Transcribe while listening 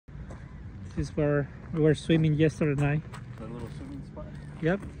This is where we were swimming yesterday night. That little swimming spot?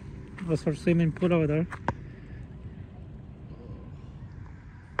 Yep. Was our swimming pool over there.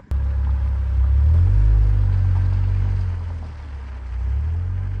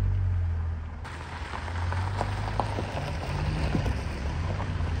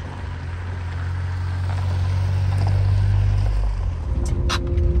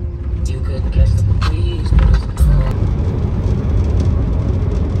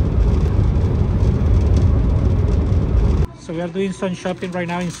 So we are doing some shopping right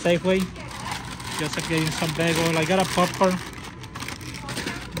now in Safeway. Just getting some bagel. I got a popcorn,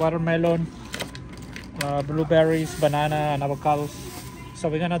 watermelon, blueberries, banana, and avocados. So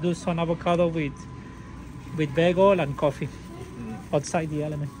we're gonna do some avocado with bagel and coffee outside the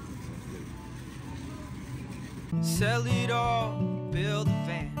Element. Sell it all, build a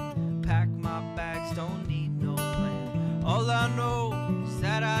van, pack my bags, don't need no plan. All I know is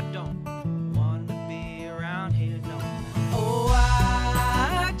that I don't want to be around here no more. Oh,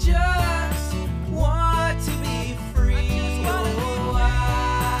 I just want to be free. Oh,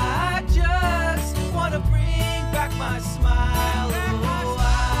 I just want to bring back my smile. Oh,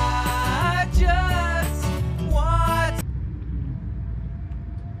 I just want.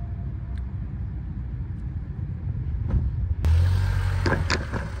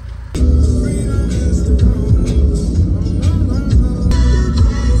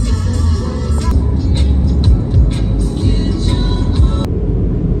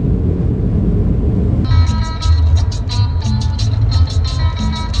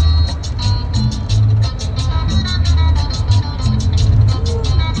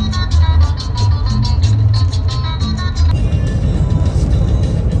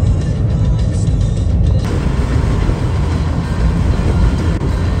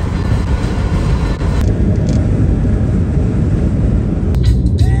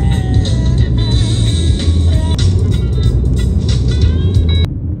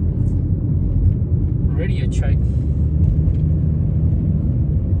 Radio check.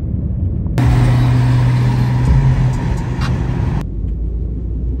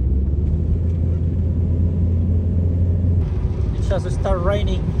 It just started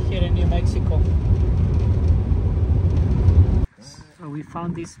raining here in New Mexico. So we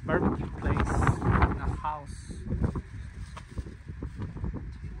found this barbecue place in a house.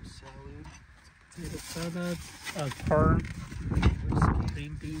 Potato salad, corn,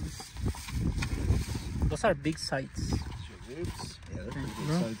 green beans. Those are big sides. Ribs? Yeah, that's pretty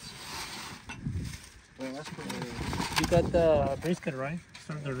Bro. good sides. Well, that's pretty You got the brisket, right?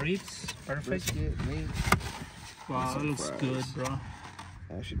 So the ribs, perfect. brisket, meat. Wow, Some it looks fries. good, bro.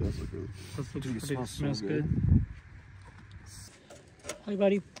 Actually does look good. That looks Dude, it pretty, smells so smells good. good. Hi,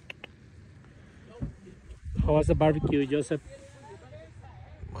 buddy. How was the barbecue, Joseph?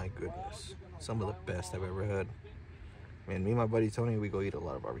 My goodness. Some of the best I've ever had. Man, me and my buddy Tony, we go eat a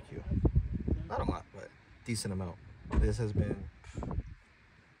lot of barbecue. Not a lot, but decent amount. This has been,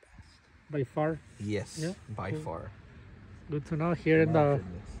 By far, yes, Yeah, by cool. far. good to know. Here in My the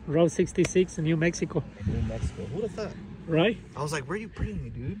goodness. Road 66 in New Mexico, New Mexico. Who'd have thought? right? I was like, where are you bringing me,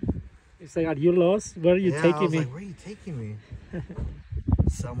 dude? It's like, are you lost? Where are you Yeah, I taking was me? like, where are you taking me?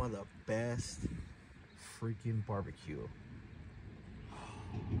 Some of the best freaking barbecue.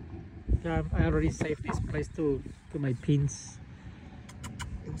 Yeah, I already saved this place to my pins.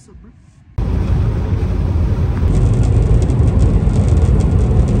 Hey, what's up, bro?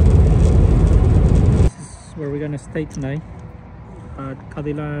 This is where we're gonna stay tonight at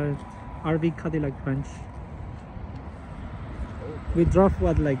Cadillac, RV Cadillac Ranch. We drove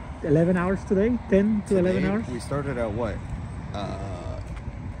what, like 11 hours today? 10 to 11 hours? We started at what?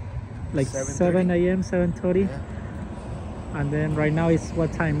 Like 7:30? 7 a.m., 7:30. Yeah. And then right now it's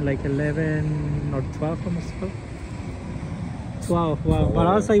what time? Like 11 or 12, almost 12? 12, wow. But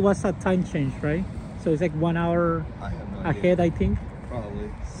also it was a time change, right? So it's like 1 hour I have no ahead, idea. I think. Probably.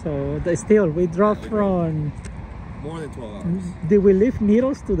 So still, we drove we from... More than 12 hours. Did we leave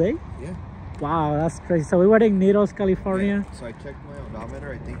Needles today? Yeah. Wow, that's crazy. So we were in Needles, California. Yeah. So I checked my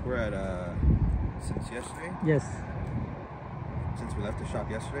odometer. I think we're at, since yesterday, Yes. since we left the shop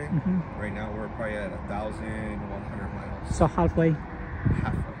yesterday, right now we're probably at 1,100 miles. So halfway.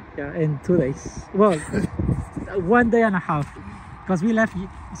 Halfway. Yeah, in 2 days. Well, 1 day and a half. Because we left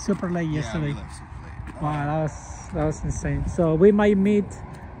super late yesterday. Yeah, we left super late. Wow, that was insane. So we might meet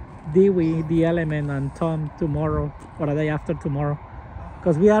Dewey, The Element, and Tom tomorrow or the day after tomorrow,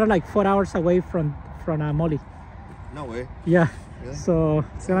 because we are like 4 hours away from Molly. No way. Yeah. Really? So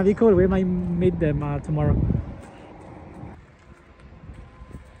it's gonna be cool. We might meet them tomorrow.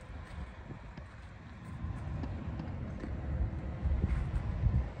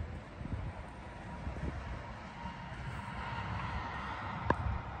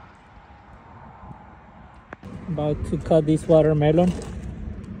 About to cut this watermelon.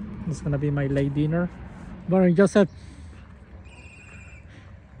 It's gonna be my late dinner. Morning, Joseph.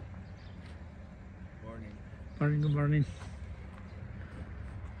 Morning. Morning, good morning.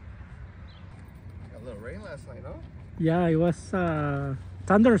 Got a little rain last night, no? Yeah, it was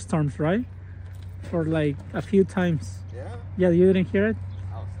thunderstorms, right? For like a few times. Yeah. Yeah, you didn't hear it?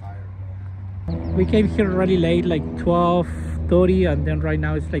 I was tired, bro. We came here really late, like 12:30, and then right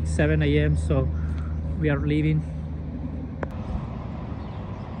now it's like 7 a.m. So we are leaving.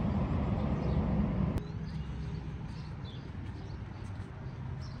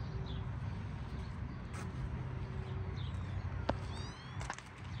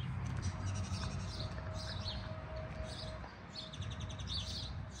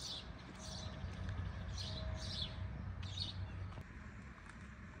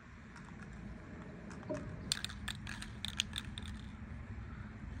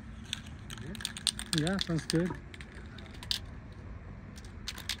 Yeah, sounds good.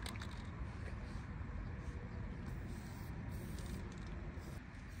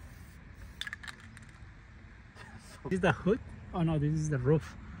 This is the hood? Oh no, this is the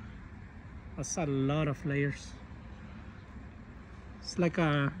roof. That's a lot of layers. It's like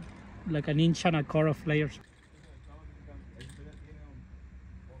an inch and a quarter of layers.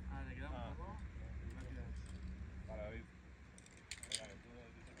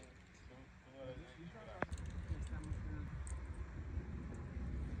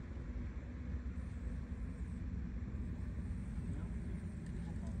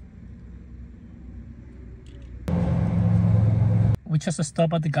 We just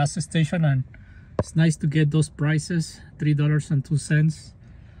stopped at the gas station and it's nice to get those prices, $3.02.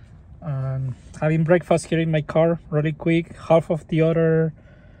 Having breakfast here in my car really quick. Half of the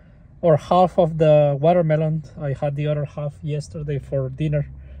watermelon. I had the other half yesterday for dinner.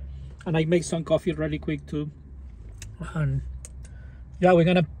 And I make some coffee really quick too. And yeah, we're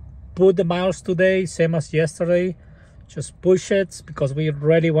gonna put the miles today, same as yesterday. Just push it because we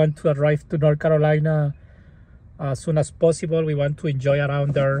really want to arrive to North Carolina as soon as possible. We want to enjoy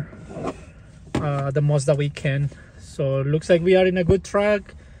around there the most that we can. So it looks like we are in a good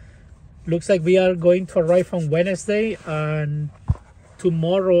track. Looks like we are going to arrive on Wednesday, and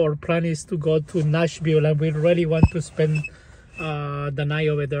tomorrow our plan is to go to Nashville, and we really want to spend the night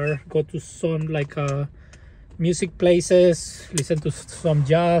over there. Go to some like music places, listen to some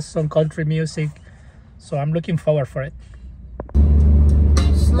jazz, some country music. So I'm looking forward for it.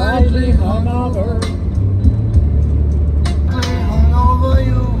 Slightly hungover.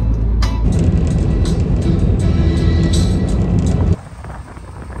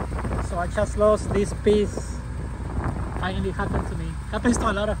 So I just lost this piece. Finally happened to me. Happens to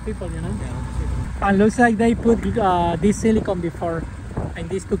a lot of people, you know. Yeah, and looks like they put this silicone before and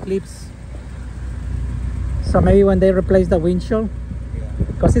these two clips. So maybe when they replace the windshield,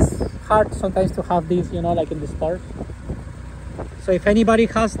 because it's hard sometimes to have these, you know, like in the stores. So if anybody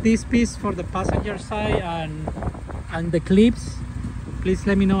has this piece for the passenger side and the clips, please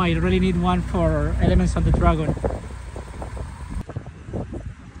let me know. I really need one for Elements of the Dragon.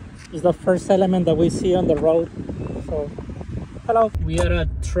 It's the first element that we see on the road. So, hello. We are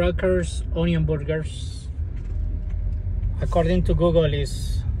at Truckers Onion Burgers. According to Google,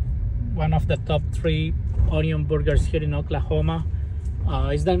 is one of the top 3 onion burgers here in Oklahoma.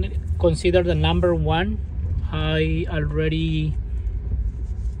 It's then considered the #1. I already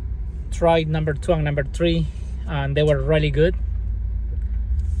tried #2 and #3, and they were really good.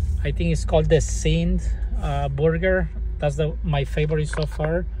 I think it's called the Sind burger. That's my favorite so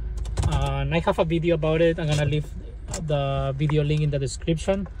far. And I have a video about it. I'm gonna leave the video link in the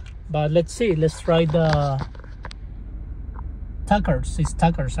description. But let's see. Let's try the Tuckers. It's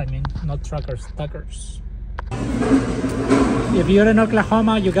Tuckers, I mean, not Truckers. Tuckers. If you're in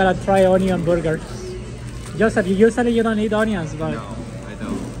Oklahoma, you gotta try onion burgers. Joseph, usually you don't eat onions, but No, I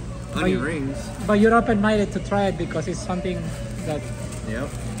don't. Onion rings. But you're open-minded to try it because it's something that Yep.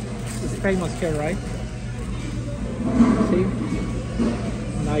 is famous here, right? See?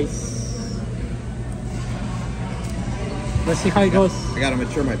 Nice. Let's see how it goes. I gotta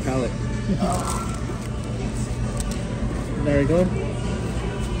mature my palate. Very good.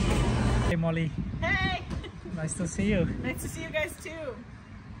 Hey, Molly. Hey! Nice to see you. Nice to see you guys too.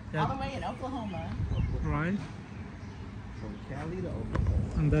 Yeah. All the way in Oklahoma. Right. From Cali to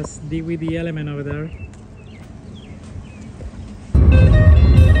Oklahoma. And that's Dewey the Element over there.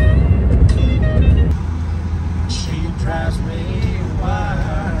 She drives me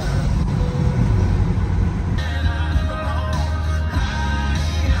wild.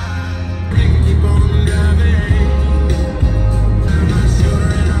 Keep on driving. Turn my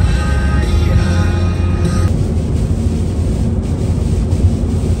shoulder and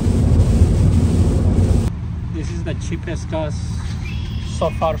gas so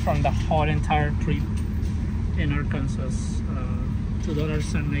far from the whole entire trip in Arkansas.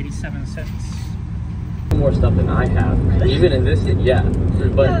 $2.87. More stuff than I have. Even in this, yeah.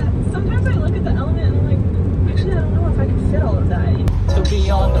 But Yeah, sometimes I look at the element and I'm like, actually, I don't know if I can fit all of that. To be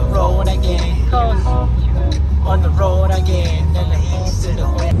on the road again, cause on the road again, and the east to the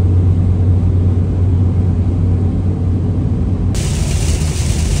west.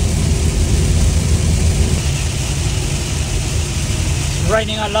 It's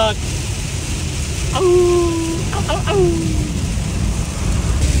raining a lot. Ow, ow, ow, ow.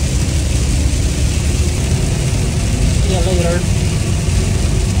 See you later.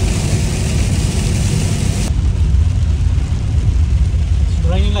 It's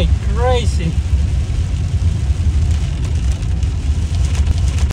raining like crazy.